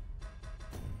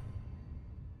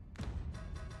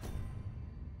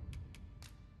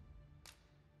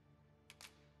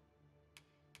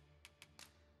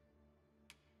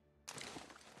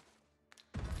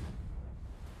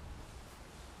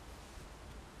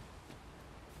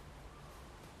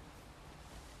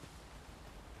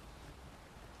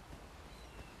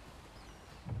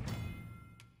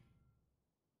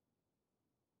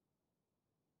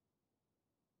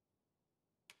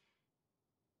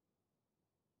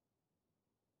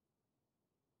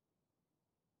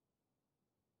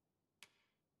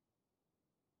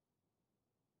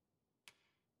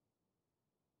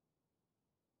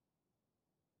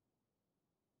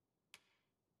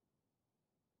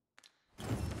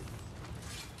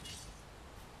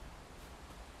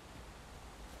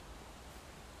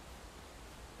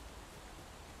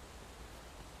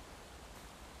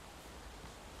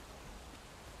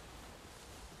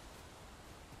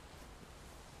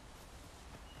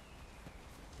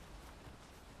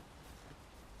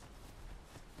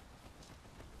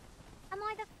 Am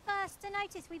I the first to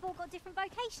notice we've all got different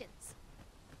vocations?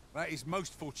 That is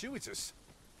most fortuitous.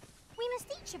 We must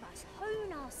each of us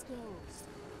hone our skills.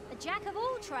 A jack of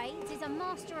all trades is a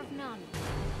master of none.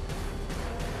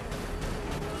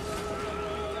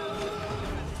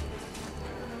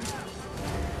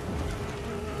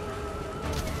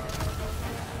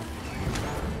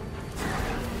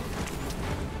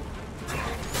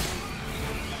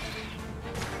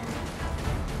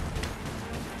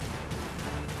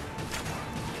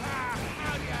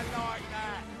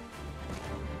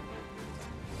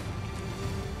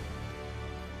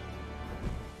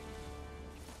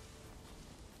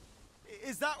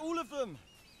 Is that all of them?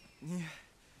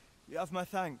 You have my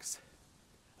thanks.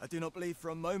 I do not believe for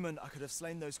a moment I could have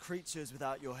slain those creatures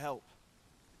without your help.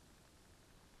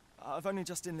 I've only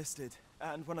just enlisted,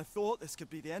 and when I thought this could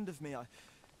be the end of me,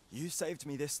 you saved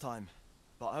me this time.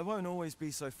 But I won't always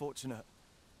be so fortunate.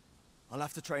 I'll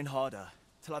have to train harder,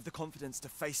 till I have the confidence to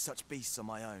face such beasts on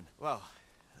my own. Well,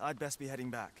 I'd best be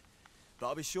heading back. But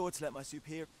I'll be sure to let my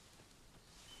superior...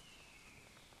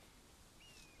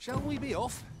 Shall we be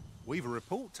off? We've a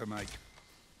report to make.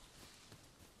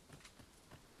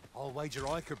 I'll wager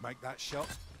I could make that shot.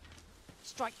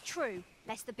 Strike true,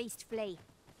 lest the beast flee.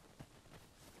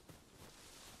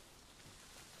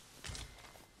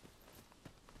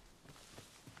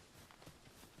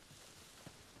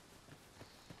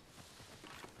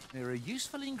 There are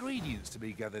useful ingredients to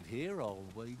be gathered here, I'll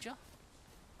wager.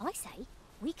 I say,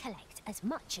 we collect as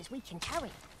much as we can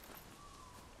carry.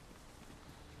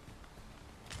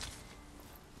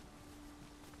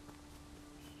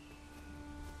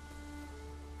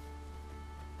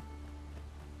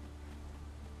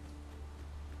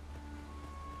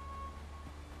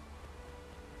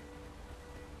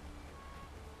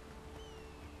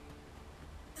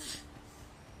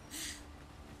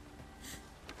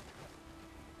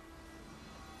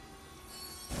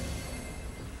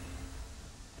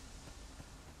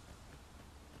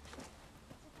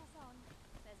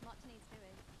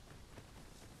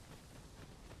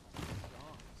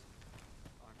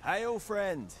 Hail,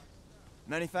 friend.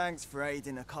 Many thanks for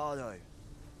aiding Ocado.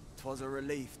 'Twas a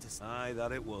relief to... Aye,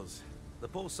 that it was. The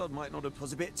poor sod might not have...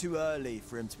 'Twas a bit too early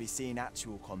for him to be seeing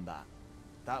actual combat.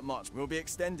 That much. We'll be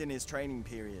extending his training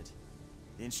period.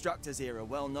 The instructors here are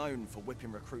well known for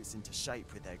whipping recruits into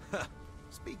shape with their...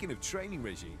 Speaking of training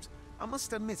regimes, I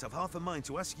must admit I've half a mind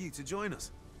to ask you to join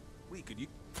us. We could use...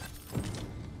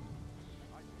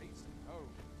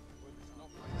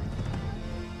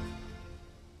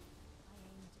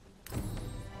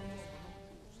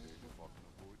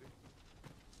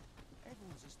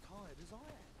 Everyone's as tired as I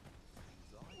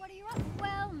am. What are you up?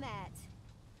 Well met.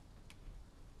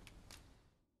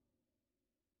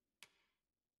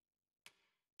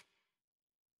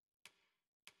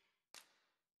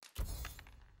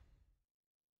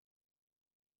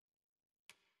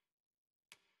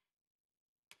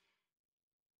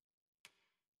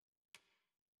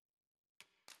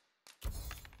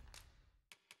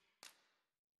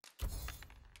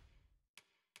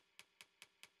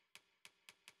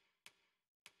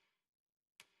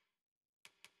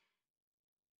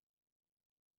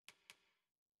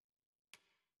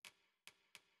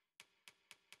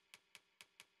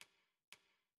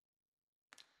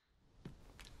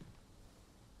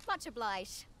 Much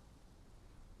obliged.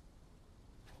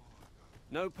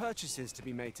 No purchases to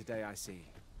be made today, I see.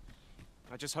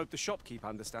 I just hope the shopkeep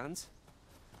understands.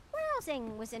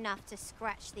 Browsing was enough to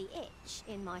scratch the itch,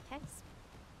 in my case.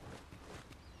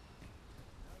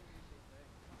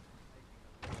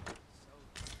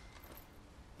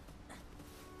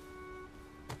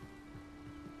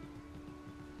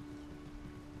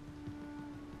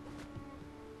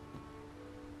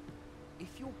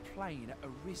 you're playing at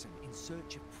Arisen in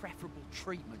search of preferable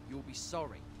treatment, you'll be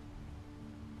sorry.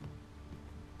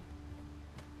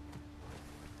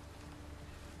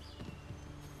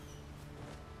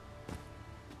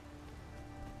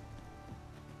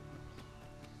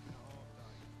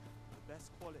 The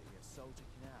best quality a soldier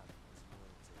can have is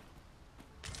loyalty.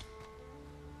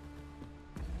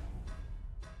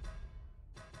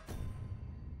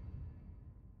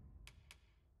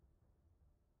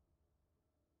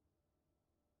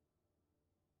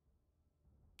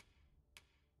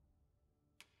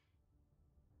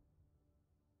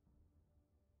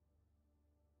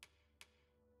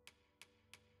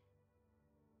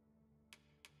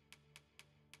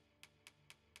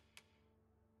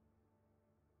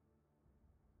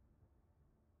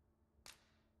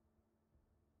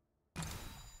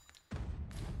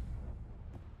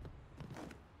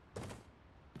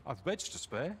 I've beds to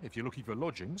spare if you're looking for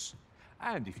lodgings.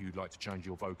 And if you'd like to change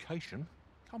your vocation,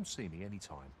 come see me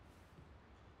anytime.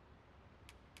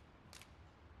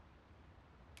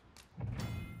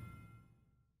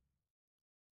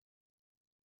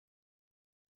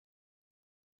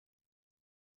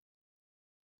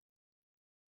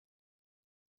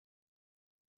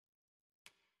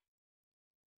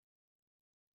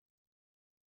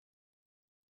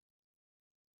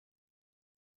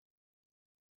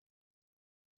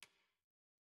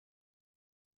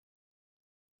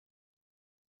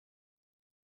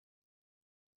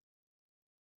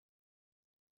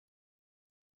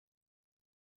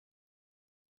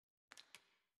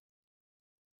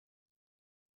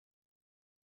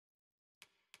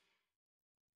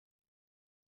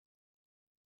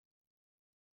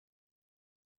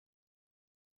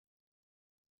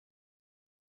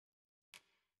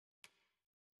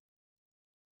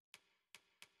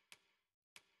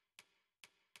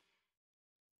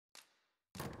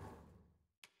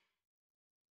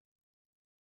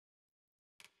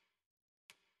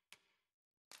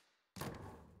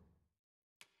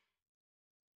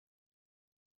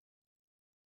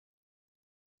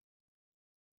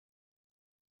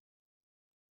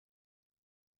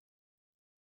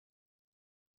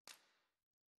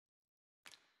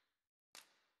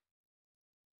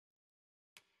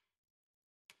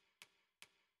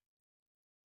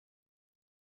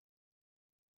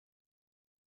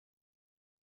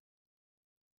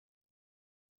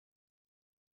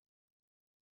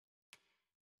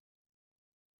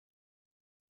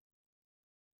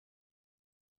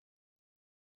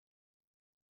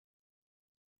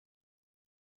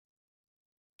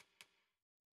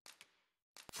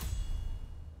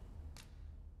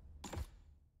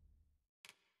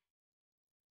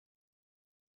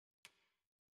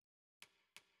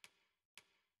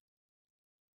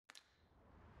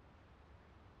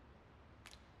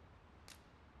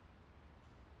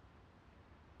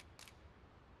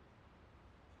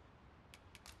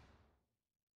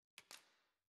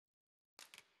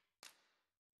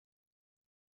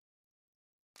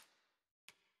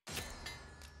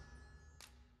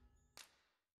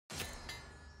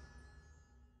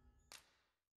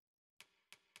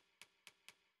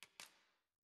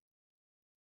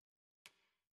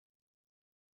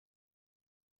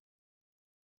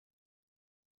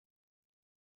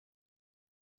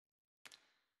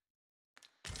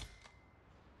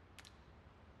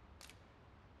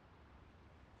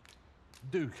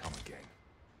 Do come again.